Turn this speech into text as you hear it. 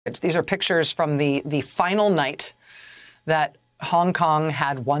These are pictures from the final night that Hong Kong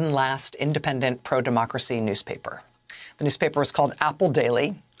had one last independent pro-democracy newspaper. The newspaper was called Apple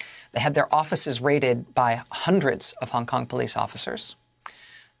Daily. They had their offices raided by hundreds of Hong Kong police officers.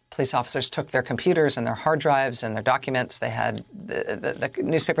 Police officers took their computers and their hard drives and their documents. They had the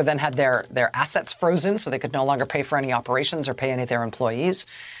newspaper then had their assets frozen so they could no longer pay for any operations or pay any of their employees.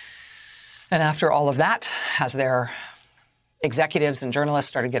 And after all of that, as their executives and journalists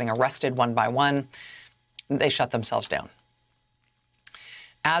started getting arrested one by one, they shut themselves down.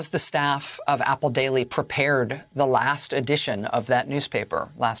 As the staff of Apple Daily prepared the last edition of that newspaper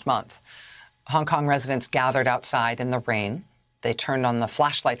last month, Hong Kong residents gathered outside in the rain. They turned on the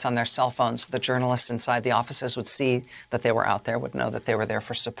flashlights on their cell phones so the journalists inside the offices would see that they were out there, would know that they were there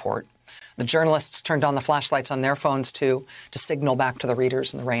for support. The journalists turned on the flashlights on their phones, too, to signal back to the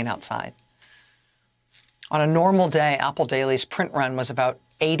readers in the rain outside. On a normal day, Apple Daily's print run was about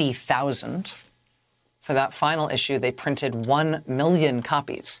 80,000. For that final issue, they printed 1 million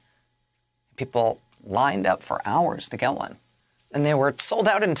copies. People lined up for hours to get one. And they were sold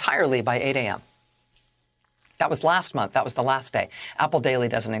out entirely by 8 a.m. That was last month. That was the last day. Apple Daily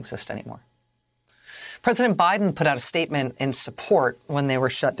doesn't exist anymore. President Biden put out a statement in support when they were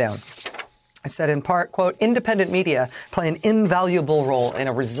shut down. It said in part, quote, independent media play an invaluable role in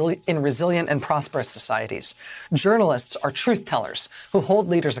resilient and prosperous societies. Journalists are truth tellers who hold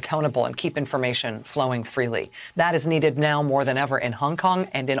leaders accountable and keep information flowing freely. That is needed now more than ever in Hong Kong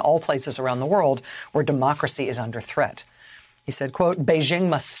and in all places around the world where democracy is under threat. He said, quote, Beijing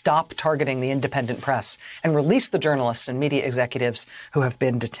must stop targeting the independent press and release the journalists and media executives who have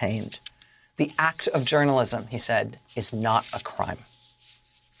been detained. The act of journalism, he said, is not a crime.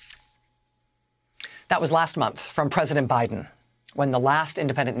 That was last month from President Biden when the last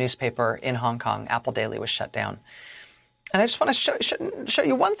independent newspaper in Hong Kong, Apple Daily, was shut down. And I just want to show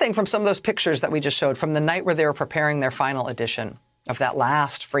you one thing from some of those pictures that we just showed from the night where they were preparing their final edition of that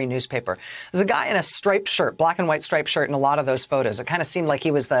last free newspaper. There's a guy in a striped shirt, black and white striped shirt in a lot of those photos. It kind of seemed like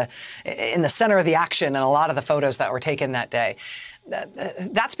he was in the center of the action in a lot of the photos that were taken that day.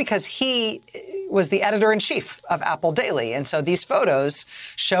 That's because he was the editor-in-chief of Apple Daily. And so these photos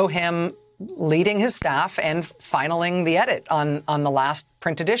show him leading his staff and finaling the edit on the last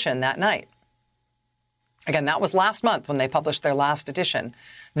print edition that night. Again, that was last month when they published their last edition.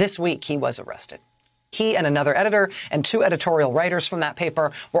 This week, he was arrested. He and another editor and 2 editorial writers from that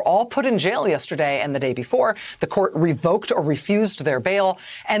paper were all put in jail yesterday and the day before. The court revoked or refused their bail,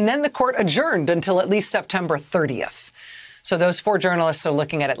 and then the court adjourned until at least September 30th. So those 4 journalists are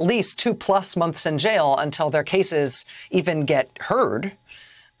looking at least 2+ months in jail until their cases even get heard.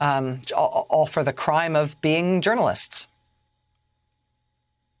 All for the crime of being journalists.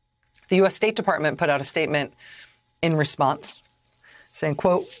 The U.S. State Department put out a statement in response saying,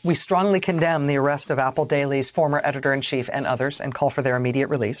 quote, we strongly condemn the arrest of Apple Daily's former editor-in-chief and others and call for their immediate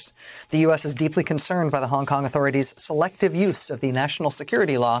release. The U.S. is deeply concerned by the Hong Kong authorities' selective use of the national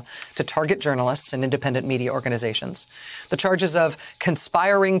security law to target journalists and independent media organizations. The charges of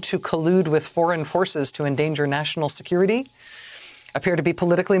conspiring to collude with foreign forces to endanger national security appear to be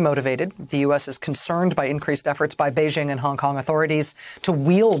politically motivated. The U.S. is concerned by increased efforts by Beijing and Hong Kong authorities to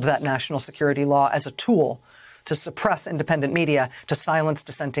wield that national security law as a tool to suppress independent media, to silence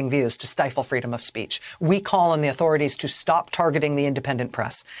dissenting views, to stifle freedom of speech. We call on the authorities to stop targeting the independent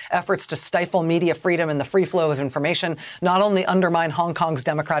press. Efforts to stifle media freedom and the free flow of information not only undermine Hong Kong's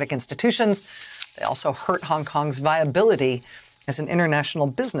democratic institutions, they also hurt Hong Kong's viability as an international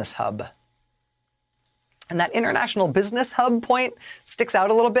business hub. And that international business hub point sticks out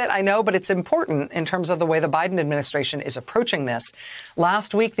a little bit, I know, but it's important in terms of the way the Biden administration is approaching this.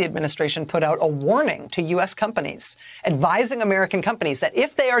 Last week, the administration put out a warning to U.S. companies, advising American companies that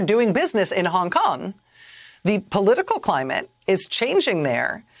if they are doing business in Hong Kong, the political climate is changing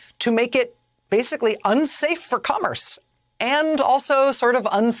there to make it basically unsafe for commerce and also sort of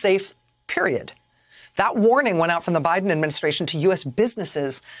unsafe, period. That warning went out from the Biden administration to U.S.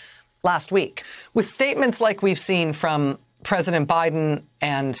 businesses last week. With statements like we've seen from President Biden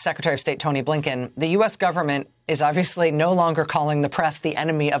and Secretary of State Tony Blinken, the U.S. government is obviously no longer calling the press the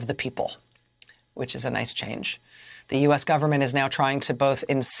enemy of the people, which is a nice change. The U.S. government is now trying to both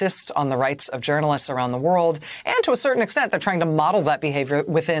insist on the rights of journalists around the world, and to a certain extent, they're trying to model that behavior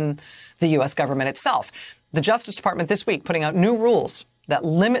within the U.S. government itself. The Justice Department this week putting out new rules that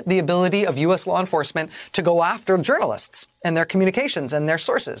limit the ability of U.S. law enforcement to go after journalists and their communications and their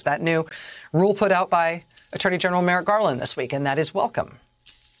sources. That new rule put out by Attorney General Merrick Garland this week, and that is welcome.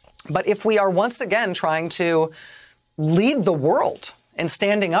 But if we are once again trying to lead the world in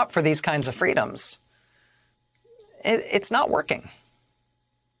standing up for these kinds of freedoms, it's not working.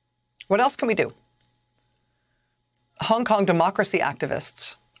 What else can we do? Hong Kong democracy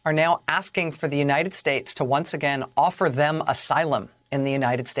activists are now asking for the United States to once again offer them asylum in the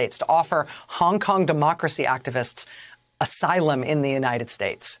United States, to offer Hong Kong democracy activists asylum in the United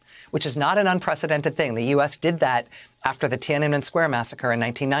States, which is not an unprecedented thing. The U.S. did that after the Tiananmen Square massacre in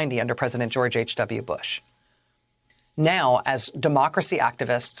 1990 under President George H.W. Bush. Now, as democracy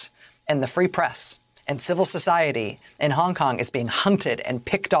activists and the free press and civil society in Hong Kong is being hunted and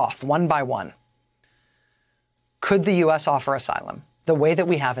picked off one by one, could the U.S. offer asylum the way that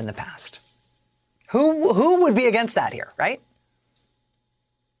we have in the past? Who would be against that here, right?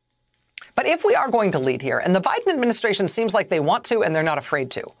 But if we are going to lead here, and the Biden administration seems like they want to and they're not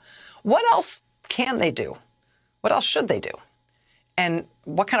afraid to, what else can they do? What else should they do? And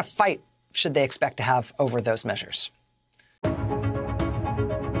what kind of fight should they expect to have over those measures?